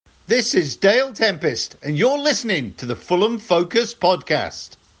This is Dale Tempest, and you're listening to the Fulham Focus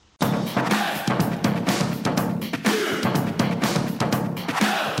podcast.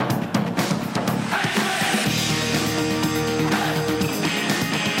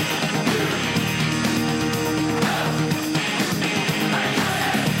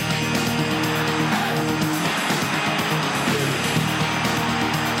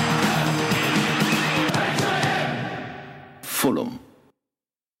 Fulham.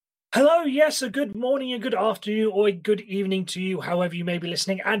 Hello, yes, a good morning, a good afternoon, or a good evening to you, however you may be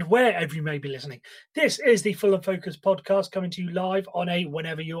listening and wherever you may be listening. This is the Fulham Focus podcast coming to you live on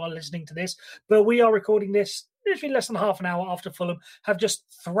whenever you are listening to this. But we are recording this literally less than half an hour after Fulham have just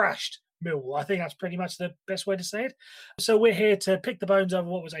thrashed Millwall. I think that's pretty much the best way to say it. So we're here to pick the bones over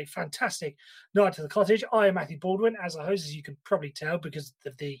what was a fantastic night at the Cottage. I am Matthew Baldwin, as a host, as you can probably tell, because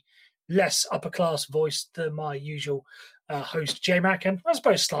of the less upper-class voice than my usual host J-Mac, and I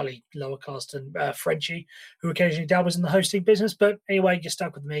suppose slightly lower class than Frenchie, who occasionally dabbles in the hosting business. But anyway, you're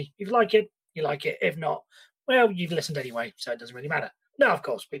stuck with me. If you like it, you like it. If not, well, you've listened anyway, so it doesn't really matter. No, of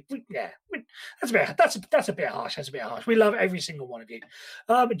course, that's a bit harsh. That's a bit harsh. We love every single one of you.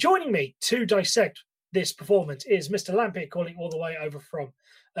 Joining me to dissect this performance is Mr. Lampitt, calling all the way over from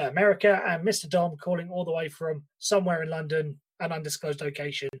America, and Mr. Dom calling all the way from somewhere in London, an undisclosed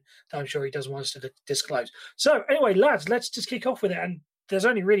location that I'm sure he doesn't want us to disclose. So anyway, lads, let's just kick off with it. And there's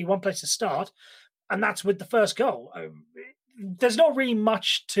only really one place to start, and that's with the first goal. There's not really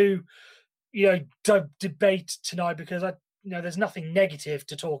much to, debate tonight, because there's nothing negative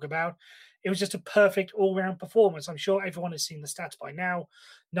to talk about. It was just a perfect all-round performance. I'm sure everyone has seen the stats by now.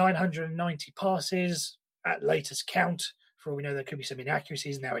 990 passes at latest count. For all we know, there could be some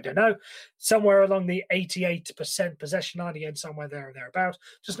inaccuracies now, I don't know. Somewhere along the 88% possession line, again, somewhere there or thereabouts.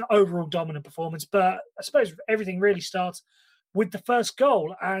 Just an overall dominant performance. But I suppose everything really starts with the first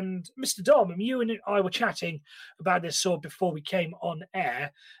goal. And Mr. Dom, you and I were chatting about this sort of before we came on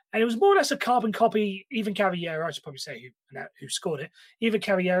air. And it was more or less a carbon copy, even Caballero, I should probably say who scored it, even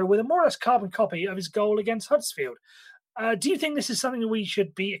Caballero, with a more or less carbon copy of his goal against Huddersfield. Do you think this is something that we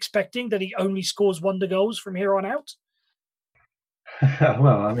should be expecting, that he only scores wonder goals from here on out?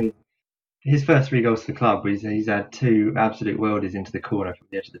 Well, I mean, his first 3 goals for the club, he's had 2 absolute worldies into the corner from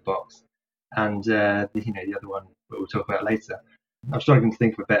the edge of the box, and the other one we'll talk about later. I'm struggling to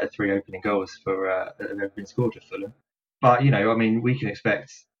think of a better 3 opening goals that have ever been scored for Fulham. But we can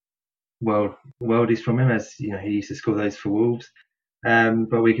expect worldies from him, as he used to score those for Wolves.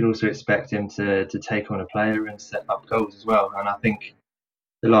 But we can also expect him to take on a player and set up goals as well. And I think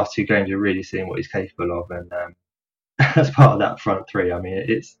the last 2 games are really seeing what he's capable of, and as part of that front 3, I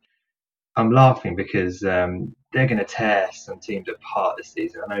mean, I'm laughing because they're going to tear some teams apart this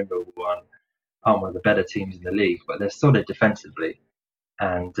season. I know Millwall aren't one of the better teams in the league, but they're solid defensively.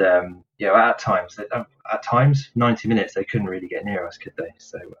 And at times, 90 minutes, they couldn't really get near us, could they?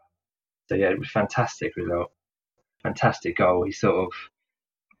 So yeah, it was a fantastic result, fantastic goal. He sort of,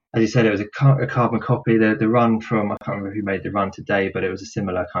 as you said, it was a carbon copy. The run from, I can't remember who made the run today, but it was a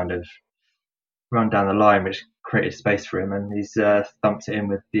similar kind of run down the line, which created space for him, and he's thumped it in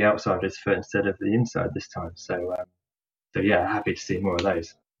with the outside of his foot instead of the inside this time. So yeah, happy to see more of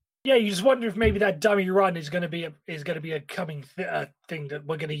those. Yeah, you just wonder if maybe that dummy run is going to be a coming thing that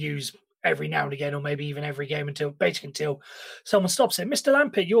we're going to use every now and again, or maybe even every game until someone stops it. Mr.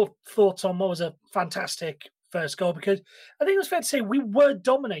 Lampitt, your thoughts on what was a fantastic first goal? Because I think it was fair to say we were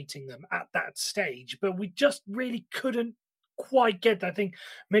dominating them at that stage, but we just really couldn't quite get that. I think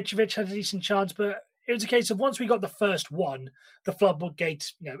Mitrovic had a decent chance, but it was a case of once we got the first one, the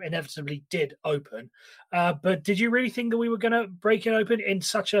floodgates inevitably did open. But did you really think that we were going to break it open in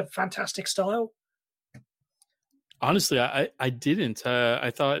such a fantastic style? Honestly, I didn't. I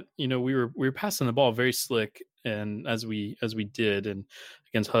thought we were passing the ball very slick, and as we did, and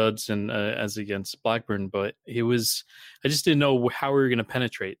against Hudds and as against Blackburn, but I just didn't know how we were going to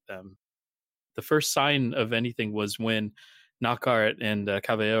penetrate them. The first sign of anything was when Knockaert and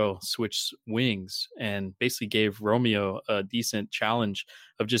Caballero switched wings and basically gave Romeo a decent challenge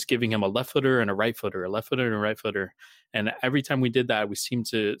of just giving him a left footer and a right footer, a left footer and a right footer. And every time we did that, we seemed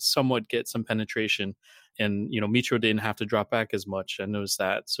to somewhat get some penetration. And, Mitro didn't have to drop back as much. I noticed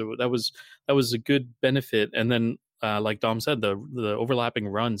that. So that was a good benefit. And then, like Dom said, the overlapping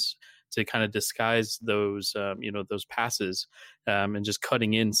runs to kind of disguise those, those passes and just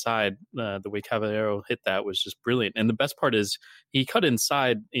cutting inside. The way Caballero hit that was just brilliant. And the best part is he cut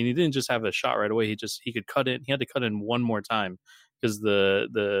inside, and he didn't just have a shot right away. He could cut it. He had to cut in one more time because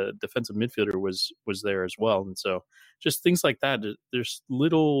the defensive midfielder was there as well. And so just things like that. There's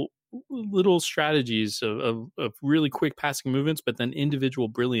little little strategies of really quick passing movements, but then individual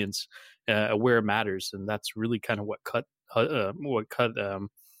brilliance where it matters, and that's really kind of what cut Millwall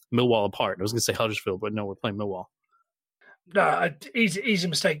apart. I was going to say Huddersfield, but no, we're playing Millwall. No, easy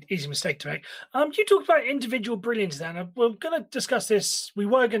mistake to make. You talked about individual brilliance then. We're going to discuss this. We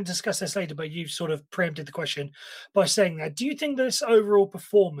were going to discuss this later, but you've sort of preempted the question by saying that. Do you think this overall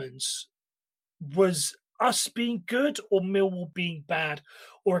performance was us being good or Millwall being bad,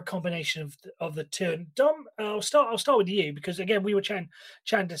 or a combination of the two? And Dom, I'll start with you, because again, we were chatting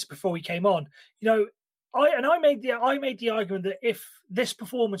this before we came on. I made the argument that if this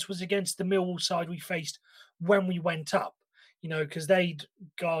performance was against the Millwall side we faced when we went up, because they'd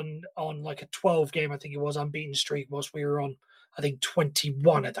gone on like a 12-game, I think it was, unbeaten streak, whilst we were on, I think,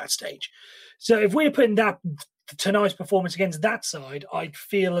 21 at that stage. So if we were putting tonight's performance against that side, I'd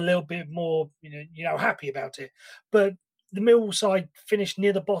feel a little bit more, happy about it. But the Millwall side finished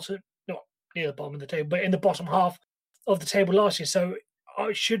near the bottom, not near the bottom of the table, but in the bottom half of the table last year. So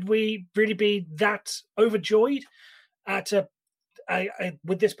should we really be that overjoyed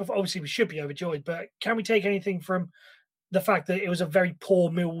with this? Obviously, we should be overjoyed, but can we take anything from the fact that it was a very poor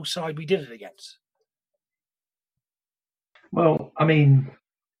Millwall side we did it against? Well, I mean,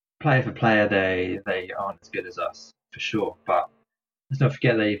 player for player, they aren't as good as us, for sure. But let's not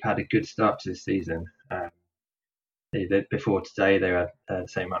forget they've had a good start to this season. Before today, they had the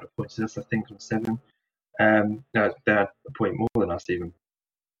same amount of points as us, I think, on 7. No, they had a point more than us even.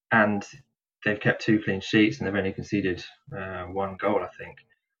 And they've kept 2 clean sheets, and they've only conceded 1 goal, I think.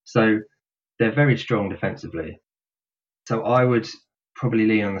 So they're very strong defensively. So I would probably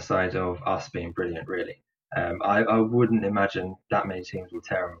lean on the side of us being brilliant, really. I wouldn't imagine that many teams will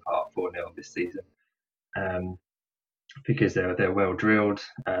tear them apart 4-0 this season, because they're well drilled.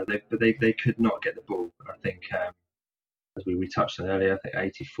 But they could not get the ball. I think, as we touched on earlier, I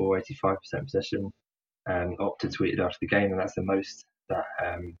think 85% possession. Opta tweeted after the game, and that's the most that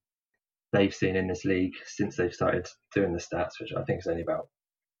they've seen in this league since they've started doing the stats, which I think is only about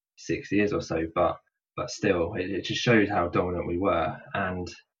 6 years or so. But still, it just showed how dominant we were. And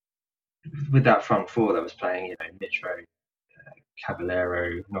with that front four that was playing, Mitro,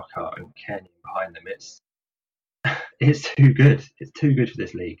 Cavallero, Knockaert, and Kenny behind them, it's too good. It's too good for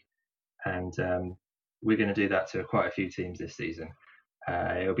this league, and we're going to do that to quite a few teams this season.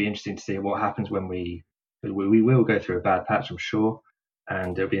 It'll be interesting to see what happens when we will go through a bad patch, I'm sure,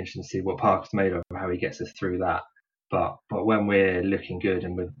 and it'll be interesting to see what Parker's made of, how he gets us through that. But when we're looking good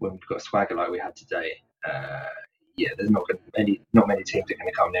and when we've got swagger like we had today, there's not many teams that are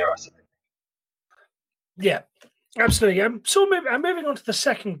going to come near us. Yeah, absolutely. I'm moving on to the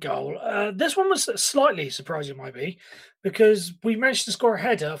second goal. This one was slightly surprising, might be, because we managed to score a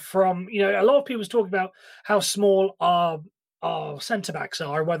header from, a lot of people was talking about how small our centre backs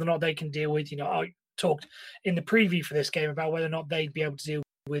are, whether or not they can deal with, I talked in the preview for this game about whether or not they'd be able to deal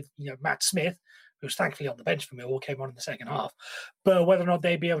with, Matt Smith, who was thankfully on the bench for Millwall, came on in the second half, but whether or not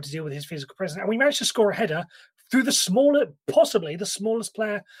they'd be able to deal with his physical presence. And we managed to score a header through possibly the smallest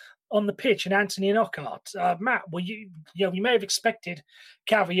player on the pitch, in Anthony Knockaert. Matt, we may have expected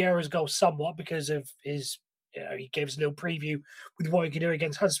Cavallero's goal somewhat because of his, he gave us a little preview with what he could do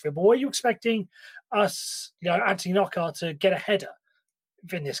against Huddersfield. But were you expecting us, Anthony Knockaert, to get a header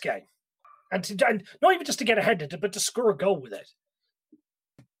in this game? And not even just to get a header, but to score a goal with it?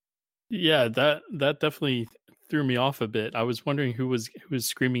 Yeah, that definitely threw me off a bit. I was wondering who was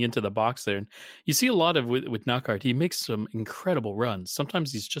screaming into the box there. And you see a lot of with Knockaert, he makes some incredible runs.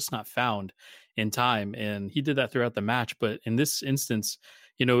 Sometimes he's just not found in time, and he did that throughout the match. But in this instance,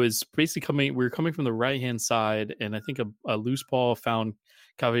 is basically we're coming from the right hand side, and I think a loose ball found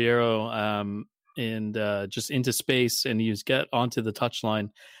Cavallero and just into space, and he was get onto the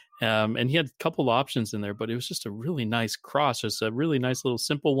touchline. And he had a couple of options in there, but it was just a really nice cross, just a really nice little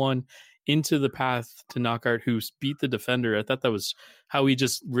simple one into the path to Knockaert, who beat the defender. I thought that was how he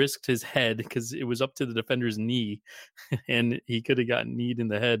just risked his head, because it was up to the defender's knee and he could have gotten kneed in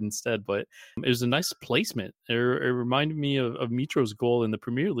the head instead. But it was a nice placement. It reminded me of Mitro's goal in the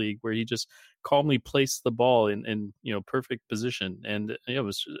Premier League, where he just calmly placed the ball in perfect position. And it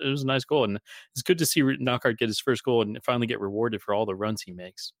was a nice goal. And it's good to see Knockaert get his first goal and finally get rewarded for all the runs he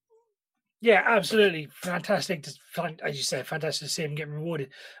makes. Yeah, absolutely. Fantastic. As you said, fantastic to see him getting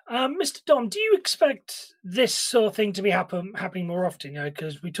rewarded. Mr. Dom, do you expect this sort of thing to be happening more often?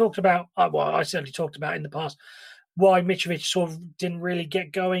 Because we talked about, I certainly talked about in the past, why Mitrovic sort of didn't really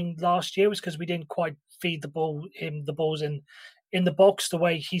get going last year was because we didn't quite feed the balls in the box the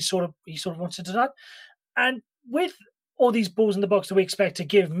way he sort of wanted to do. And with all these balls in the box that we expect to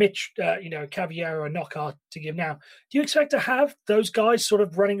give Mitch, Cavallero and Knockaert to give now. Do you expect to have those guys sort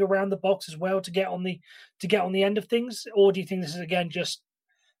of running around the box as well to get on the end of things, or do you think this is again just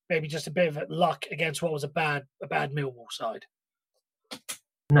maybe just a bit of luck against what was a bad Millwall side?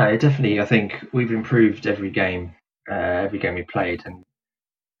 No, definitely. I think we've improved every game we played, and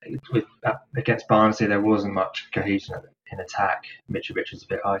against Barnsley there wasn't much cohesion in attack. Mitrovic was a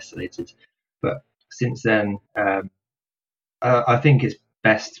bit isolated, but since then, I think it's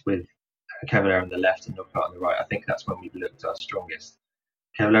best with Cavallero on the left and Knockaert on the right. I think that's when we've looked our strongest.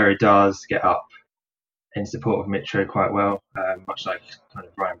 Cavallero does get up in support of Mitro quite well, much like kind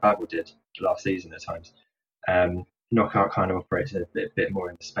of Ryan Babel did last season at times. Knockaert kind of operates a bit more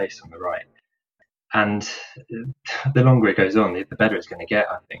in the space on the right. And the longer it goes on, the better it's going to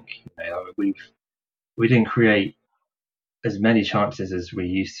get, I think. We didn't create as many chances as we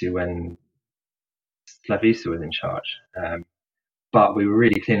used to when Slavisa was in charge. But we were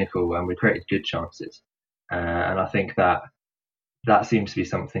really clinical and we created good chances. And I think that seems to be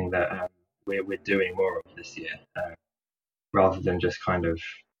something that we're doing more of this year, rather than just kind of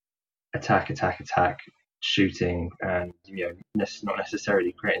attack, shooting, and not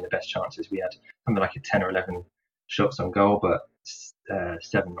necessarily creating the best chances. We had something like 10 or 11 shots on goal, but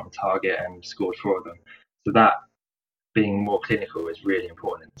 7 on target, and scored 4 of them. So that being more clinical is really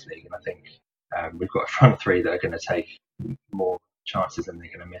important in this league, and I think we've got a front three that are going to take more chances than they're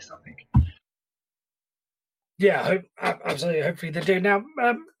going to miss, I think. Yeah, absolutely. Hopefully they do. Now,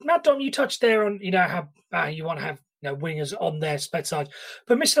 Matt Dom, you touched there on how you want to have wingers on their spec side,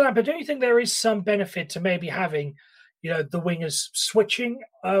 but Mr. Lampard, do you think there is some benefit to maybe having the wingers switching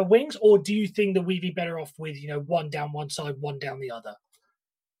wings, or do you think that we'd be better off with one down one side, one down the other?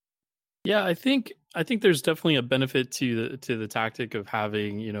 Yeah, I think there's definitely a benefit to the tactic of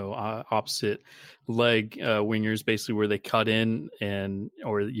having opposite leg wingers, basically where they cut in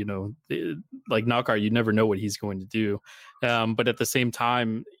or like Knockaert, you never know what he's going to do. But at the same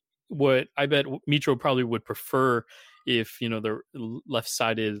time, what I bet Mitro probably would prefer if the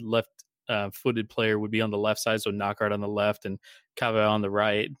left-sided footed player would be on the left side, so Knockaert on the left and Cava on the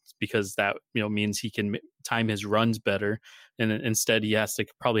right, because that means he can time his runs better, and instead he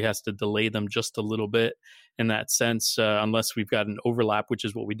probably has to delay them just a little bit in that sense, unless we've got an overlap, which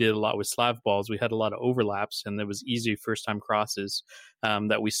is what we did a lot with Slav balls. We had a lot of overlaps, and there was easy first time crosses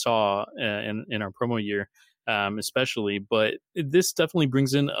that we saw in our promo year, especially. But this definitely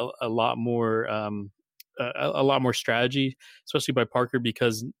brings in a lot more strategy, especially by Parker,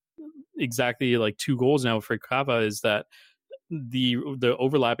 because exactly like 2 goals now for Cava is that the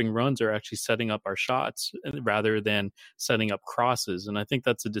overlapping runs are actually setting up our shots rather than setting up crosses, and I think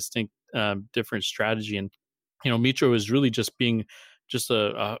that's a distinct different strategy. And Mitro is really just being just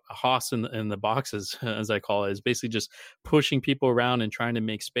a hoss in the boxes, as I call it, is basically just pushing people around and trying to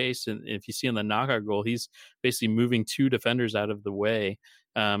make space. And if you see in the Knockaert goal, he's basically moving 2 defenders out of the way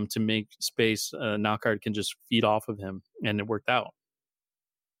to make space. Knockaert can just feed off of him, and it worked out.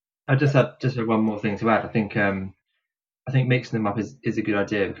 I just had one more thing to add. I think mixing them up is a good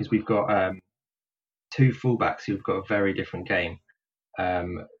idea, because we've got 2 fullbacks who've got a very different game.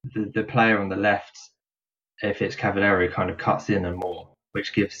 The player on the left, if it's Cavallero, kind of cuts in and more,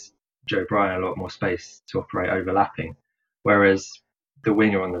 which gives Joe Bryan a lot more space to operate overlapping. Whereas the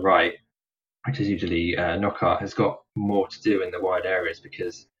winger on the right, which is usually Knockaert, has got more to do in the wide areas,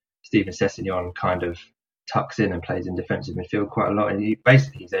 because Steven Sessegnon kind of tucks in and plays in defensive midfield quite a lot, and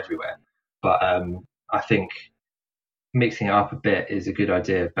he's everywhere. But I think mixing it up a bit is a good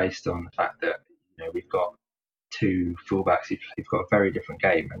idea, based on the fact that we've got 2 fullbacks who've got a very different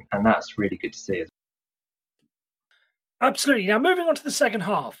game, and that's really good to see. Absolutely. Now, moving on to the second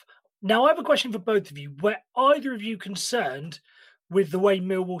half. Now, I have a question for both of you. Were either of you concerned with the way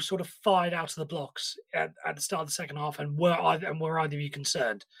Millwall sort of fired out of the blocks at the start of the second half, and were either of you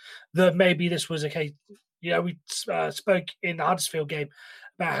concerned that maybe this was a case? We spoke in the Huddersfield game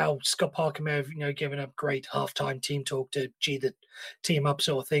about how Scott Parker may have given a great halftime team talk to G the team up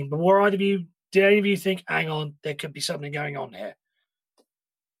sort of thing. But did any of you think, hang on, there could be something going on here?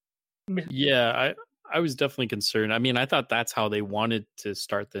 Yeah, I was definitely concerned. I mean, I thought that's how they wanted to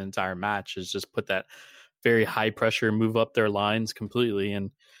start the entire match, is just put that very high pressure, move up their lines completely,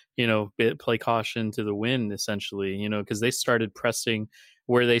 and play caution to the wind, essentially. Because they started pressing,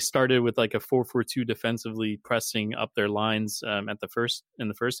 where they started with like a 4-4-2 defensively, pressing up their lines in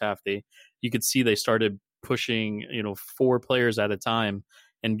the first half. You could see they started pushing 4 players at a time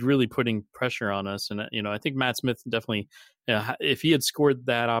and really putting pressure on us. And I think Matt Smith definitely, if he had scored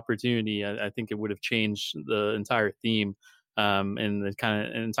that opportunity, I think it would have changed the entire theme and the kind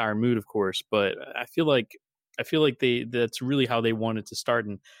of entire mood, of course. But I feel like I feel like that's really how they wanted to start,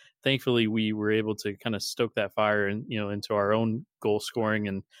 and thankfully we were able to kind of stoke that fire and into our own goal scoring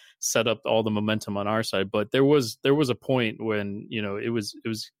and set up all the momentum on our side. But there was a point when it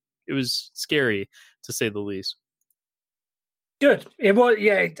was scary, to say the least. Good. It was,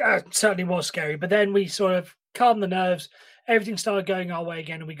 yeah, it certainly was scary. But then we sort of calmed the nerves. Everything started going our way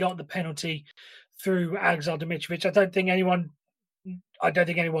again, and we got the penalty through Alexander Mitrovic. I don't think anyone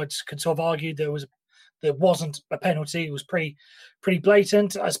could sort of argue there wasn't a penalty. It was pretty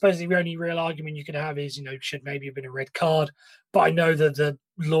blatant. I suppose the only real argument you could have is, should maybe have been a red card. But I know that the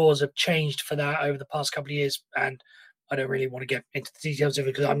laws have changed for that over the past couple of years, and I don't really want to get into the details of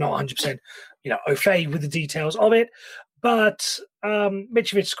it because I'm not 100%, au fait with the details of it. But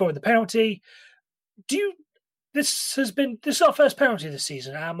Mitrovic scored the penalty. This is our first penalty this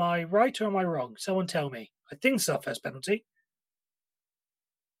season. Am I right or am I wrong? Someone tell me. I think it's our first penalty.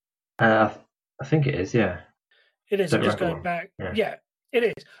 I think it is, yeah. It is. I'm just going back. Yeah, it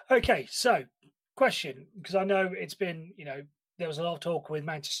is. Okay, so question, because I know it's been, there was a lot of talk with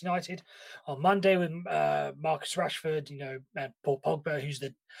Manchester United on Monday with Marcus Rashford, and Paul Pogba, who's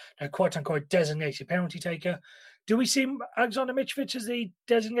the quote-unquote designated penalty taker. Do we see Alexander Mitrovic as the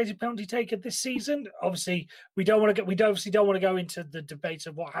designated penalty taker this season? Obviously, we don't want to go into the debate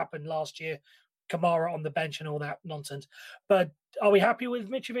of what happened last year, Kamara on the bench and all that nonsense. But are we happy with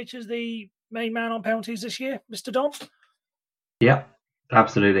Mitrovic as the main man on penalties this year, Mr. Dom? Yeah,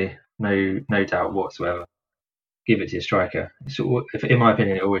 absolutely. No doubt whatsoever. Give it to your striker. So, in my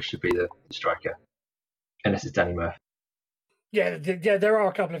opinion, it always should be the striker, unless it's Danny Murphy. Yeah, there are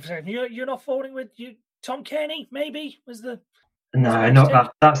a couple of things. You're not falling with Tom Cairney, maybe, was the... No,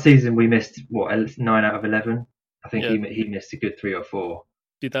 not that season. We missed, 9 out of 11? I think he missed a good 3 or 4.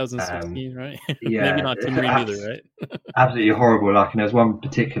 2016, right? Yeah. Maybe not Tim Ream either, right? Absolutely horrible. Like, there was one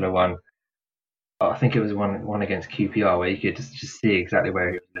particular one, I think it was one against QPR, where you could just see exactly where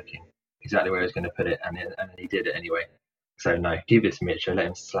he was looking, exactly where he was going to put it, and then he did it anyway. So, no, give it to Mitchell, let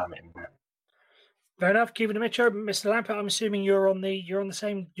him slam it in there. Fair enough. Keeping it Mitchell, Mr. Lampert. I'm assuming you're on the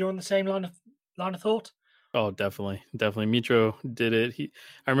same line of thought. Oh, definitely. Mitro did it.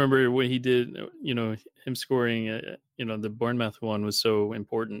 I remember when he did, him scoring, the Bournemouth one was so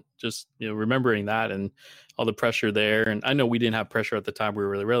important. Just, remembering that and all the pressure there. And I know we didn't have pressure at the time. We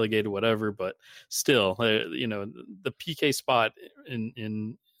were relegated, whatever, but still, the PK spot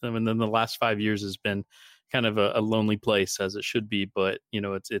in the last 5 years has been kind of a lonely place, as it should be. But,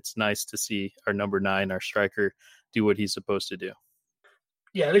 it's nice to see our number 9, our striker, do what he's supposed to do.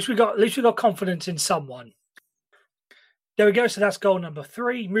 Yeah, at least we got confidence in someone. There we go. So that's goal number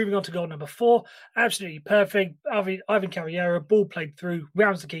 3. Moving on to goal number 4. Absolutely perfect. Ivan Cavallero, ball played through,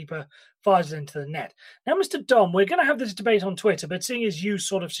 rounds the keeper, fires it into the net. Now, Mr. Dom, we're going to have this debate on Twitter, but seeing as you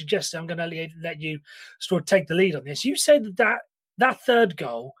sort of suggested, I'm going to let you sort of take the lead on this. You said that third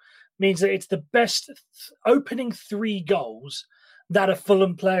goal means that it's the best opening 3 goals that a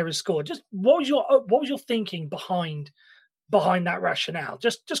Fulham player has scored. Just what was your thinking behind that rationale?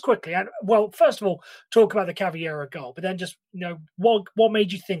 Just quickly. And well, first of all, talk about the Cavallero goal, but then just, what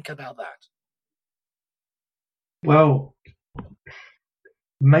made you think about that? Well,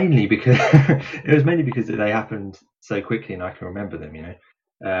 mainly because they happened so quickly and I can remember them,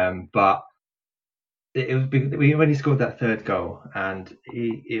 but it was when he scored that third goal and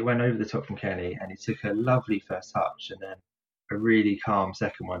it went over the top from Kenny and he took a lovely first touch and then a really calm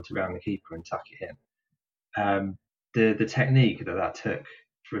second one to round the keeper and tuck it in. The technique that took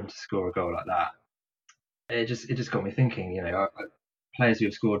for him to score a goal like that, it just got me thinking. Players who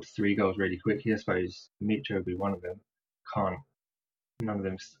have scored 3 goals really quickly, I suppose Mitro would be one of them. None of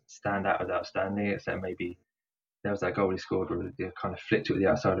them stand out as outstanding, except maybe there was that goal he scored where he kind of flicked it with the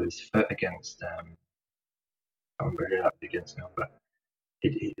outside of his foot against. I can't remember who that was against now, but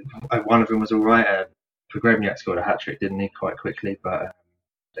one of them was all right. Pogrebniak scored a hat trick, didn't he, quite quickly? But I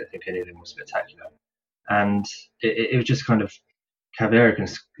don't think any of them was spectacular. And it was just kind of Cavallero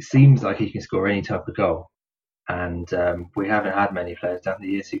seems like he can score any type of goal, and we haven't had many players down the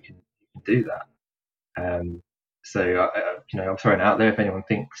years who can do that. So I'm throwing it out there. If anyone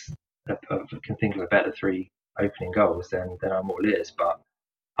can think of a better 3 opening goals, then I'm all ears. But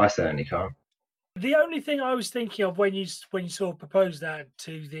I certainly can't. The only thing I was thinking of when you sort of proposed that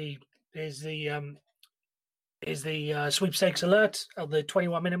is the sweepstakes alert at the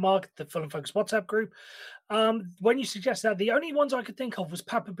 21-minute mark, the Fulham Focus WhatsApp group. When you suggested that, the only ones I could think of was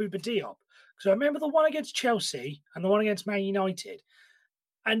Papa Bouba Diop. Because I remember the one against Chelsea and the one against Man United.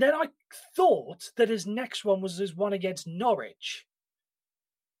 And then I thought that his next one was his one against Norwich.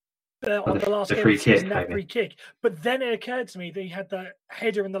 on the last the game free of the season, kick, that maybe. free kick. But then it occurred to me that he had the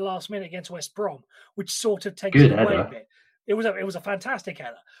header in the last minute against West Brom, which sort of takes Good it away header. a bit. It was a fantastic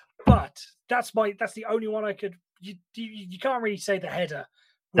header, but that's the only one I could. You can't really say the header.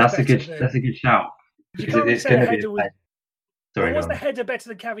 That's a good shout, You because can't really it's say going the to be. header was. Sorry, Was go the on. header better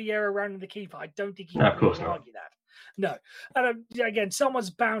than Cavallero around the keeper? I don't think you No, can of course really not. argue that. No. And again, someone's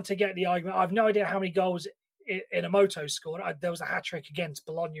bound to get the argument. I've no idea how many goals Inamoto scored. There was a hat-trick against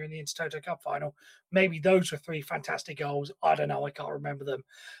Bologna in the Intertoto Cup final. Maybe those were 3 fantastic goals. I don't know. I can't remember them.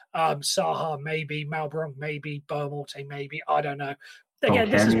 Saha, maybe. Malbranc, maybe. Boamorte, maybe. I don't know. Again,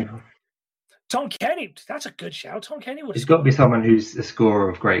 this is Tom Kenny. That's a good shout. Tom Kenny would have He's got to be someone who's a scorer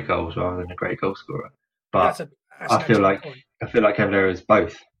of great goals rather than a great goal scorer. But I feel like Cavallero is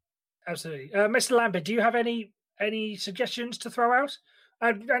both. Absolutely, Mr. Lambert. Do you have any suggestions to throw out?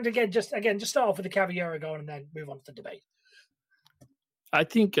 And again, just start off with the Cavallero goal and then move on to the debate. I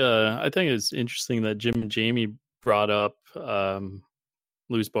think it's interesting that Jim and Jamie brought up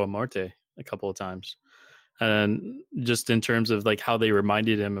Luis Boamorte a couple of times, and just in terms of like how they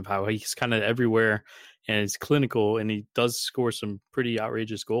reminded him of how he's kind of everywhere and he's clinical and he does score some pretty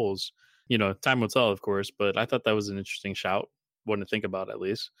outrageous goals. You know, time will tell, of course, but I thought that was an interesting shout. One to think about, at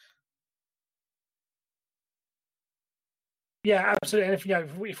least. Yeah, absolutely.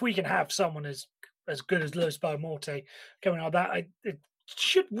 And if we can have someone as good as Luis Boamorte coming out of that,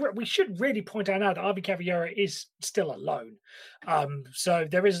 we should really point out now that Arvi Cavallero is still a loan. So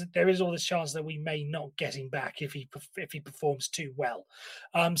there is all this chance that we may not get him back if he performs too well.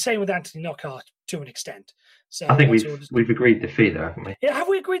 Same with Anthony Knockaert to an extent. So I think we've agreed the fee though, haven't we? Yeah, have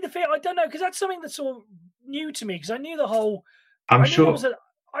we agreed the fee? I don't know, because that's something that's sort of new to me, because I knew the whole. I'm sure.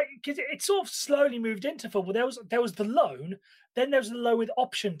 Because it sort of slowly moved into football. There was the loan, then there was the loan with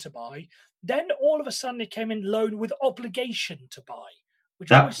option to buy, then all of a sudden it came in loan with obligation to buy.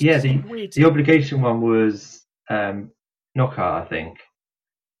 The obligation one was Knockaert, I think,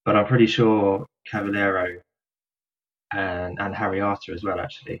 but I'm pretty sure Cavallero and Harry Arter as well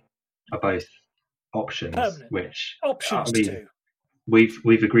actually are both options. Permanent. Which options too.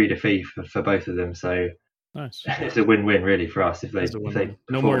 We've agreed a fee for both of them, so nice. It's a win-win really for us if they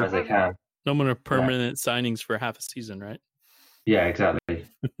perform as they can. No more permanent signings for half a season, right? Yeah, exactly.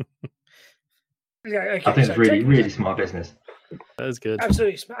 Yeah, okay, I think it's really smart business. That is good.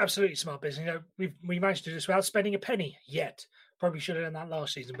 Absolutely smart business. We managed to do this without spending a penny yet. Probably should have done that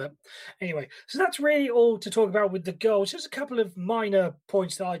last season, but anyway. So that's really all to talk about with the goals. Just a couple of minor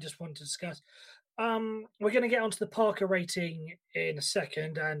points that I just wanted to discuss. We're going to get onto the Parker rating in a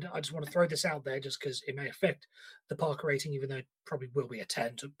second, and I just want to throw this out there just because it may affect the Parker rating, even though it probably will be a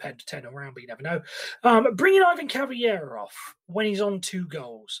 10 to 10 around, but you never know. Bringing Ivan Cavallero off when he's on 2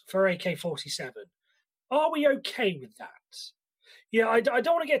 goals for AK-47. Are we okay with that? Yeah, I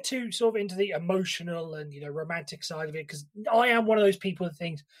don't want to get too sort of into the emotional and romantic side of it, because I am one of those people that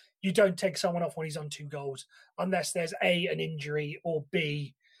thinks you don't take someone off when he's on 2 goals unless there's A, an injury, or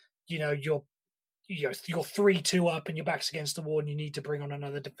B, you're 3-2 up and your back's against the wall and you need to bring on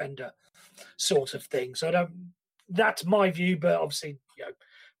another defender, sort of thing. So that's my view, but obviously,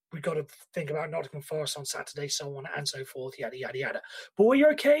 we've got to think about Nottingham Forest on Saturday, so on and so forth, yada, yada, yada. But were you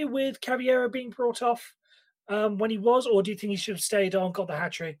okay with Cavallero being brought off when he was, or do you think he should have stayed on, got the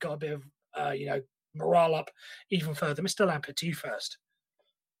hat-trick, got a bit of, morale up even further? Mr. Lampert, to you first.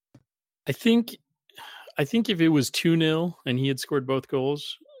 I think if it was 2-0 and he had scored both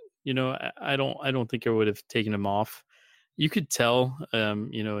goals, I don't think I would have taken him off. You could tell, and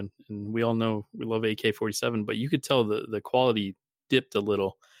we all know we love AK-47, but you could tell the quality dipped a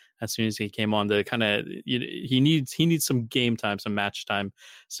little as soon as he came on. The kind of he needs some game time, some match time,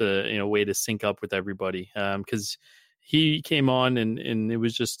 so way to sync up with everybody. Because he came on and it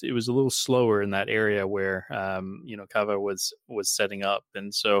was a little slower in that area where Cava was setting up,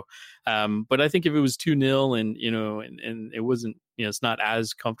 and so but I think if it was 2-0 and it wasn't it's not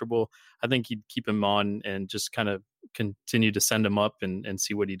as comfortable, I think he'd keep him on and just kind of continue to send him up and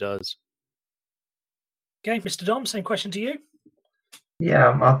see what he does. Okay, Mr. Dom, same question to you. Yeah,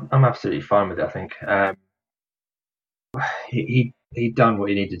 I'm absolutely fine with it. I think he'd done what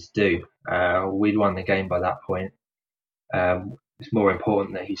he needed to do. We'd won the game by that point. It's more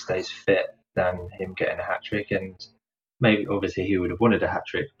important that he stays fit than him getting a hat trick, and maybe obviously he would have wanted a hat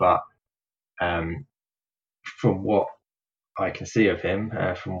trick, but from what I can see of him,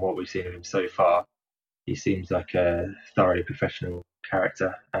 from what we've seen of him so far, he seems like a thoroughly professional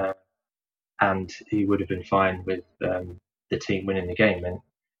character, and he would have been fine with the team winning the game, and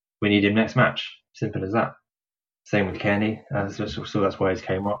we need him next match. Simple as that. Same with Kenny, so that's why he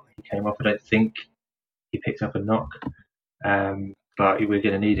came off. I don't think he picked up a knock. but we're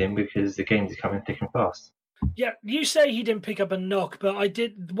going to need him because the games are coming thick and fast. Yeah, you say he didn't pick up a knock, but I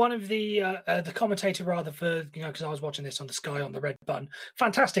did. One of the commentator, rather, for because I was watching this on the Sky on the red button.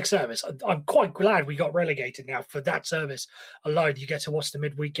 Fantastic service. I'm quite glad we got relegated now for that service alone. You get to watch the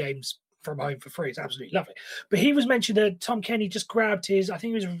midweek games from home for free. It's absolutely lovely. But he was mentioned that Tom Kenny just grabbed I think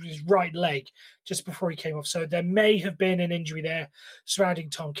it was his right leg just before he came off. So there may have been an injury there surrounding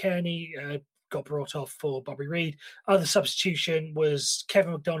Tom Kenny. Got brought off for Bobby Reid. Other substitution was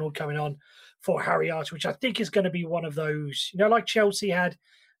Kevin McDonald coming on for Harry Arter, which I think is going to be one of those, like Chelsea had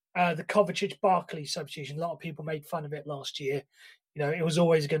the Kovacic-Barkley substitution. A lot of people made fun of it last year. It was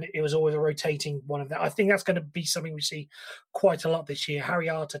always a rotating one of that. I think that's going to be something we see quite a lot this year. Harry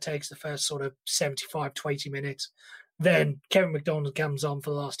Arter takes the first sort of 75 to 80 minutes. Then Kevin McDonald comes on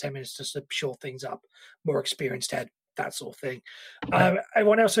for the last 10 minutes just to shore things up. More experienced head, that sort of thing.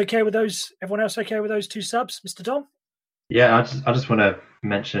 Everyone else okay with those? Everyone else okay with those two subs, Mr. Dom? Yeah, I just want to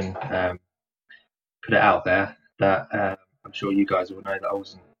mention, put it out there that I'm sure you guys will know that I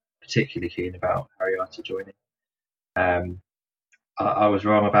wasn't particularly keen about Harry Arter joining. I was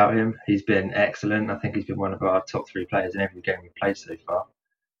wrong about him. He's been excellent. I think he's been one of our top 3 players in every game we've played so far.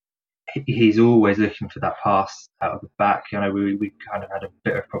 He's always looking for that pass out of the back. We kind of had a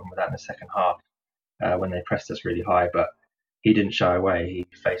bit of a problem with that in the second half when they pressed us really high, but he didn't shy away. He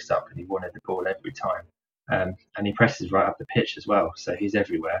faced up and he wanted the ball every time. And he presses right up the pitch as well, so he's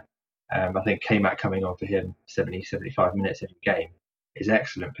everywhere. I think K-Mac coming on for him 70, 75 minutes every game is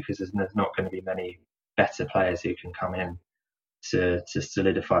excellent because there's not going to be many better players who can come in to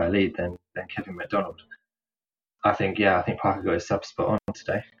solidify a lead than Kevin McDonald. I think Parker got his sub spot on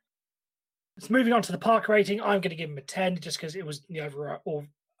today. So moving on to the Parker rating, I'm going to give him a 10 just because it was the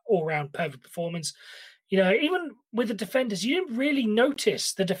all-round perfect performance. Even with the defenders, you didn't really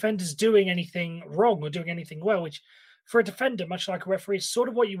notice the defenders doing anything wrong or doing anything well, which for a defender, much like a referee, is sort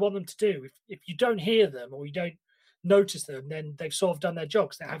of what you want them to do. If you don't hear them or you don't notice them, then they've sort of done their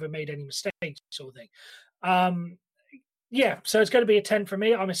jobs. They haven't made any mistakes, sort of thing. So it's going to be a 10 for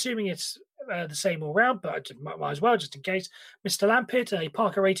me. I'm assuming it's the same all round, but I might as well, just in case. Mr. Lampitt, a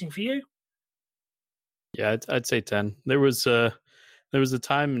Parker rating for you? Yeah, I'd say 10. There was a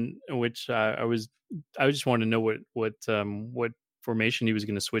time in which I just wanted to know what formation he was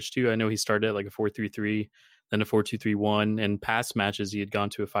going to switch to. I know he started at like a 4-3-3, then a 4-2-3-1, and past matches he had gone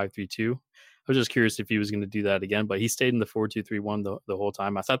to a 5-3-2. I was just curious if he was going to do that again, but he stayed in the 4-2-3-1 the whole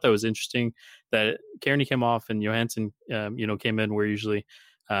time. I thought that was interesting that Kearney came off and Johansson, came in where usually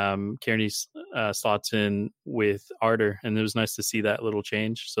Kearney slots in with Arter, and it was nice to see that little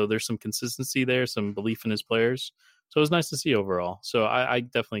change. So there's some consistency there, some belief in his players. So it was nice to see overall. So I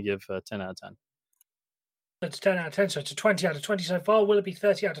definitely give 10 out of 10. That's 10 out of 10. So it's a 20 out of 20 so far. Will it be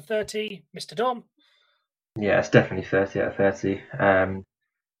 30 out of 30? Mr. Dom? Yeah, it's definitely 30 out of 30.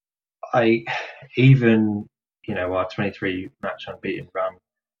 Our 23 match unbeaten run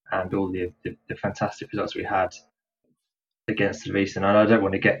and all the fantastic results we had against Treviso, and I don't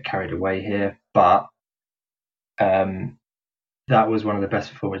want to get carried away here, but that was one of the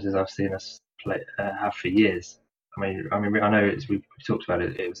best performances I've seen us have for years. I mean, I know we've talked about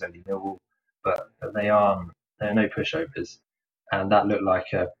it. It was only Millwall, but they're no pushovers, and that looked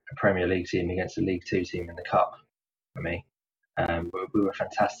like a Premier League team against a League Two team in the cup for me. We were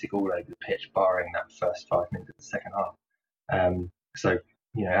fantastic all over the pitch, barring that first 5 minutes of the second half.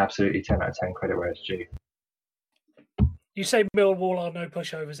 Absolutely 10 out of 10 credit where it's due. You say Millwall are no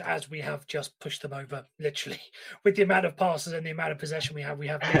pushovers, as we have just pushed them over, literally, with the amount of passes and the amount of possession we have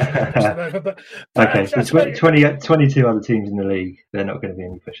literally pushed them over. But okay, so 22 other teams in the league, they're not going to be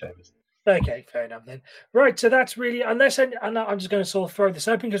any pushovers. Okay, fair enough then. Right, so that's really, and I'm just going to sort of throw this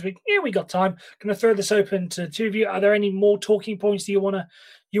open because we got time. Going to throw this open to two of you. Are there any more talking points that you want to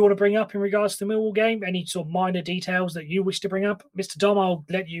bring up in regards to the Millwall game? Any sort of minor details that you wish to bring up, Mr. Dom? I'll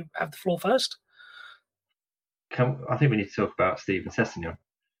let you have the floor first. I think we need to talk about Steven Sessegnon.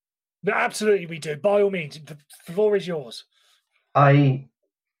 Absolutely, we do. By all means, the floor is yours. I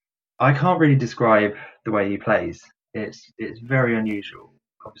can't really describe the way he plays. It's very unusual.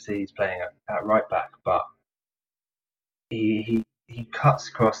 Obviously, he's playing at right back, but he cuts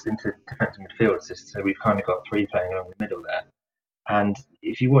across into defensive midfield. So we've kind of got three playing along the middle there. And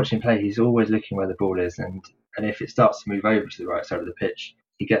if you watch him play, he's always looking where the ball is, and if it starts to move over to the right side of the pitch,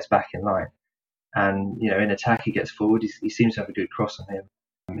 he gets back in line. And in attack, he gets forward. He seems to have a good cross on him.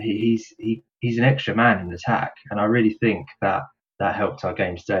 He's an extra man in attack, and I really think that helped our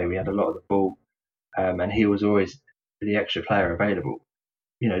game today. We had a lot of the ball, and he was always the extra player available.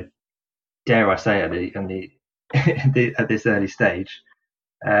 Dare I say at this early stage,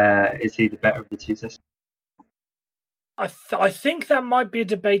 is he the better of the two systems? I think that might be a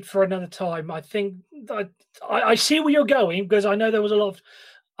debate for another time. I think I see where you're going, because I know there was a lot of.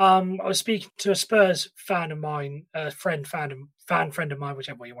 I was speaking to a Spurs fan of mine, a friend of mine,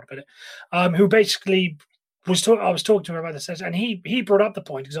 whichever way you want to put it, who basically I was talking to him about this, and he brought up the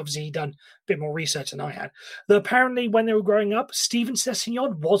point, because obviously he'd done a bit more research than I had, that apparently when they were growing up, Steven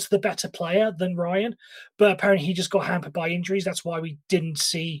Sessegnon was the better player than Ryan, but apparently he just got hampered by injuries. That's why we didn't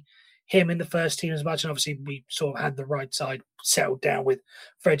see him in the first team as much, and obviously we sort of had the right side settled down with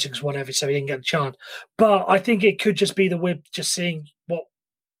Fredericks, whatever, so he didn't get a chance. But I think it could just be the whip, just seeing what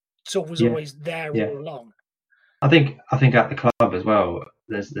sort of was always there all along. I think at the club as well,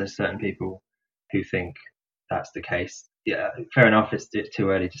 there's certain people who think that's the case. Yeah, fair enough. It's too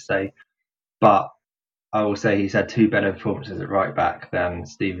early to say, but I will say he's had two better performances at right back than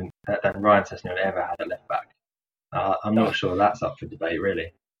Ryan Sessegnon ever had at left back. I'm not sure that's up for debate,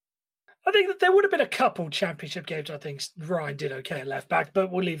 really. I think that there would have been a couple championship games. I think Ryan did okay at left back, but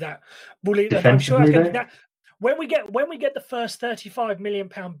we'll leave that. I'm sure that's going to be that. When we get the first £35 million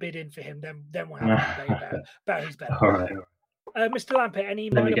bid in for him, then we'll have a debate about who's better. All right. Mr. Lampert, any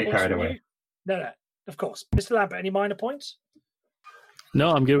minor points from you? No, of course. Mr. Lampert, any minor points?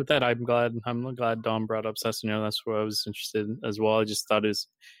 No, I'm good with that. I'm glad Dom brought up Sessegnon. That's where I was interested in as well. I just thought he's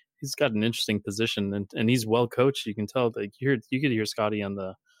got an interesting position, and he's well coached. You can tell, like you could hear Scotty on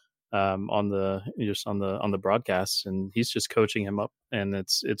the broadcast, and he's just coaching him up, and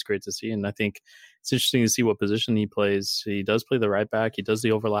it's great to see. And I think it's interesting to see what position he plays. He does play the right back. He does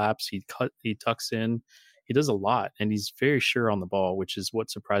the overlaps. He tucks in. He does a lot, and he's very sure on the ball, which is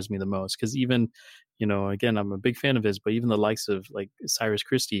what surprised me the most. Because even, again, I'm a big fan of his, but even the likes of like Cyrus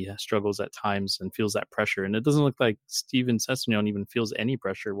Christie struggles at times and feels that pressure, and it doesn't look like Steven Sessegnon even feels any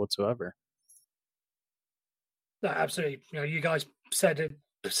pressure whatsoever. No, absolutely. You guys said it.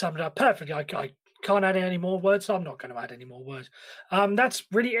 Summed it up perfectly. I can't add any more words, so I'm not going to add any more words. That's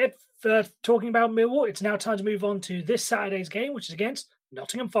really it for talking about Millwall. It's now time to move on to this Saturday's game, which is against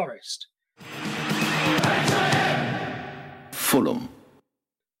Nottingham Forest. Fulham.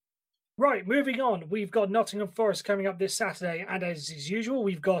 Right, moving on. We've got Nottingham Forest coming up this Saturday, and as is usual,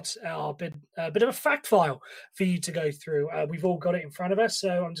 we've got a bit of a fact file for you to go through. We've all got it in front of us,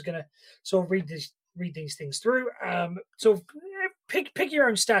 so I'm just going to sort of read these things through. Pick your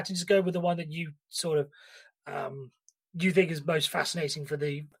own stat and just go with the one that you sort of you think is most fascinating for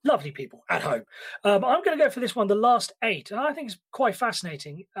the lovely people at home. I'm going to go for this one, the last 8, and I think it's quite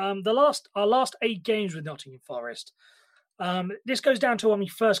fascinating. Our last 8 games with Nottingham Forest. This goes down to when we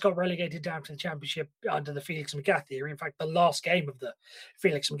first got relegated down to the Championship under the Felix Magath era. In fact, the last game of the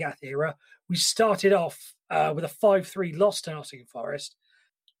Felix Magath era, we started off with a 5-3 loss to Nottingham Forest.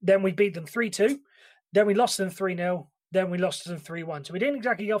 Then we beat them 3-2. Then we lost them 3-0. Then we lost to them 3-1. So we didn't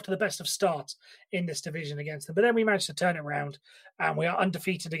exactly go off to the best of starts in this division against them. But then we managed to turn it around, and we are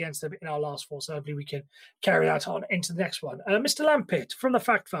undefeated against them in our last 4. So hopefully we can carry that on into the next one. Mr. Lampert, from the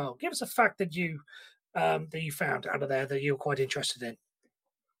fact file, give us a fact that you found out of there that you're quite interested in.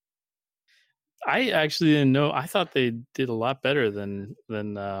 I actually didn't know. I thought they did a lot better than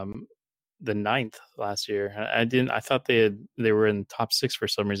the 9th last year. I thought they were in top 6 for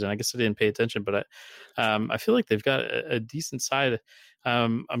some reason. I guess I didn't pay attention, but I feel like they've got a decent side.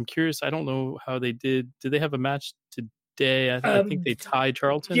 I'm curious. I don't know how they did. Did they have a match today? I think they tied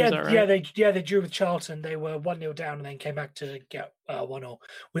Charlton. Yeah, is that right? they drew with Charlton. They were 1-0 down and then came back to get 1-0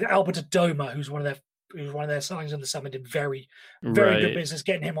 with Albert Adoma, who's one of their signings in the summer. Did very good business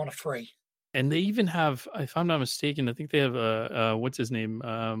getting him on a free. And they even have, if I'm not mistaken, I think they have what's his name,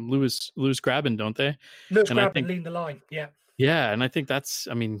 Lewis Graben, don't they? Lewis Graben leading the line, yeah. Yeah, and I think that's,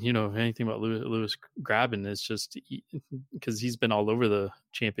 anything about Lewis Graben is just because he's been all over the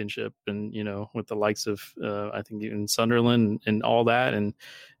Championship, and with the likes of I think in Sunderland and all that, and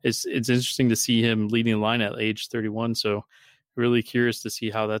it's interesting to see him leading the line at age 31. So really curious to see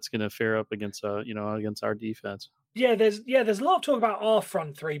how that's going to fare up against against our defense. Yeah, there's a lot of talk about our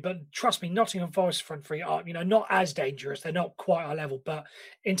front 3, but trust me, Nottingham Forest front 3 are not as dangerous. They're not quite our level, but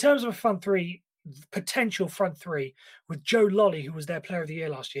in terms of a front 3, potential front 3 with Joe Lolly, who was their Player of the Year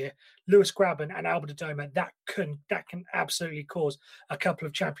last year, Lewis Graben, and Albert Adoma, that can absolutely cause a couple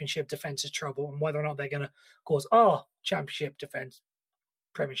of Championship defenses trouble, and whether or not they're going to cause our Championship defense,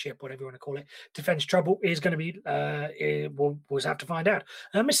 Premiership, whatever you want to call it, defense trouble is going to be. We'll have to find out.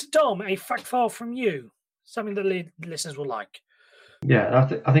 Mr. Dom, a fact file from you. Something that the listeners will like. Yeah,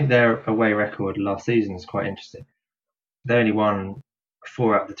 I think their away record last season is quite interesting. They only won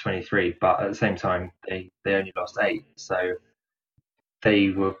 4 out of the 23, but at the same time, they only lost 8. So they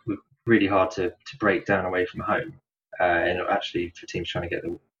were really hard to break down away from home, and actually for teams trying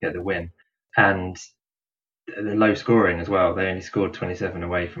to get the win. And they're low scoring as well. They only scored 27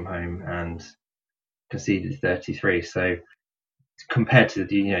 away from home and conceded 33. So compared to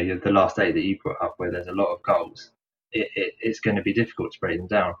the last 8 that you put up, where there's a lot of goals, it's going to be difficult to break them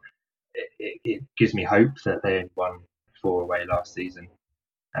down. It gives me hope that they won 4 away last season,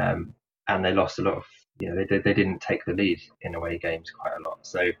 and they lost a lot of. They didn't take the lead in away games quite a lot.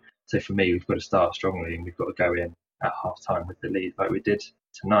 So for me, we've got to start strongly, and we've got to go in at half time with the lead like we did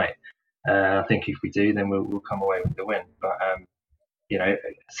tonight. I think if we do, then we'll come away with the win. But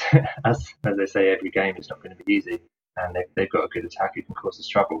as they say, every game is not going to be easy, and they've got a good attack who can cause us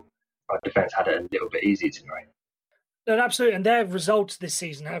trouble. Our defence had it a little bit easy tonight. No, absolutely, and their results this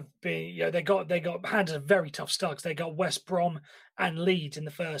season have been, they got handed a very tough start. They got West Brom and Leeds in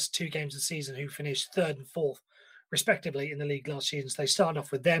the first 2 games of the season, who finished 3rd and 4th, respectively, in the league last season. So they started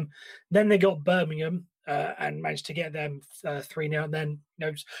off with them. Then they got Birmingham and managed to get them 3-0. And then,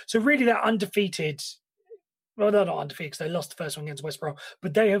 so really they're undefeated. Well, they're not undefeated because they lost the first one against West Brom,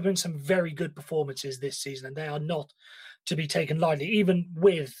 but they have been some very good performances this season, and they are not to be taken lightly, even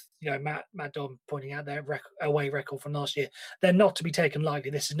with Matt Dom pointing out their away record from last year. They're not to be taken lightly.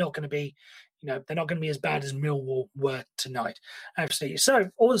 This is not going to be, they're not going to be as bad as Millwall were tonight. Absolutely.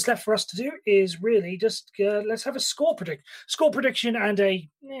 So all that's left for us to do is really just let's have a score prediction, and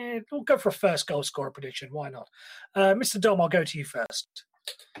we'll go for a first goal scorer prediction. Why not, Mr. Dom? I'll go to you first.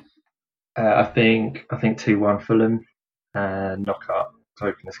 I think 2-1 Fulham, knockout to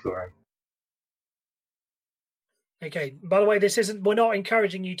open the scoring. Okay. By the way, we're not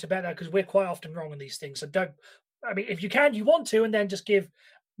encouraging you to bet that because we're quite often wrong on these things. So if you can, you want to, and then just give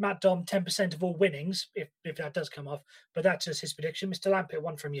Matt Dom 10% of all winnings if that does come off. But that's just his prediction. Mr. Lampett,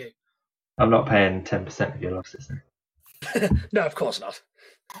 one from you. I'm not paying 10% of your losses. No, of course not.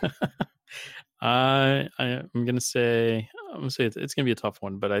 I'm gonna say it's gonna be a tough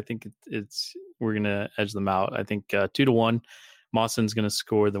one, but I think we're gonna edge them out. I think 2-1. Mawson's gonna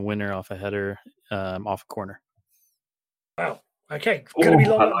score the winner off a header off a corner. Wow. Okay. Going to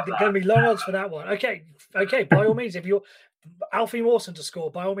be long odds for that one. Okay. By all means, if you're Alfie Mawson to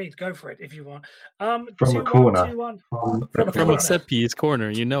score, by all means, go for it if you want. From a corner. 2-1. From a set piece corner,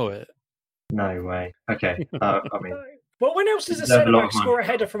 it. No way. Okay. I mean. Well, when else does a centre-back score a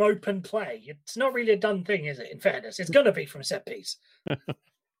header from open play? It's not really a done thing, is it? In fairness, it's going to be from a set piece.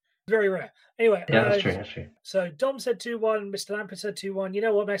 Very rare. Anyway, yeah, that's true. So Dom said 2-1. Mr. Lampert said 2-1. You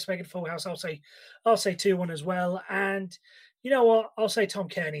know what? Let's make it a full house. I'll say 2-1 as well. And you know what? I'll say Tom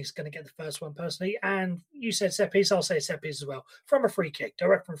Kearney's going to get the first one personally. And you said set piece. I'll say set piece as well. From a free kick,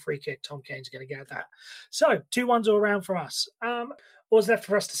 direct from a free kick, Tom Kearney's going to get that. So 2-1s all around from us. All's left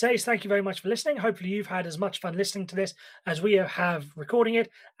for us to say is thank you very much for listening. Hopefully you've had as much fun listening to this as we have recording it,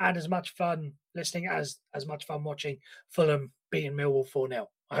 and as much fun listening as much fun watching Fulham beating Millwall 4-0.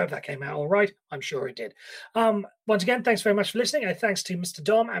 I hope that came out all right. I'm sure it did. Once again, thanks very much for listening. And thanks to Mr.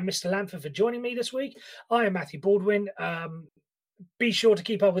 Dom and Mr. Lampert for joining me this week. I am Matthew Baldwin. Be sure to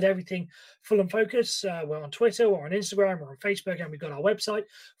keep up with everything Fulham Focus. We're on Twitter, we're on Instagram, we're on Facebook, and we've got our website,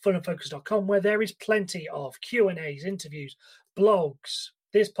 fulhamfocus.com, where there is plenty of Q&As, interviews, blogs,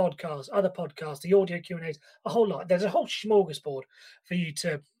 this podcast, other podcasts, the audio Q&As, a whole lot. There's a whole smorgasbord for you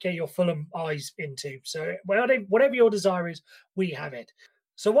to get your Fulham eyes into. So whatever your desire is, we have it.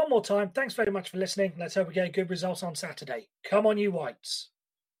 So one more time, thanks very much for listening. Let's hope we get good results on Saturday. Come on, you Whites.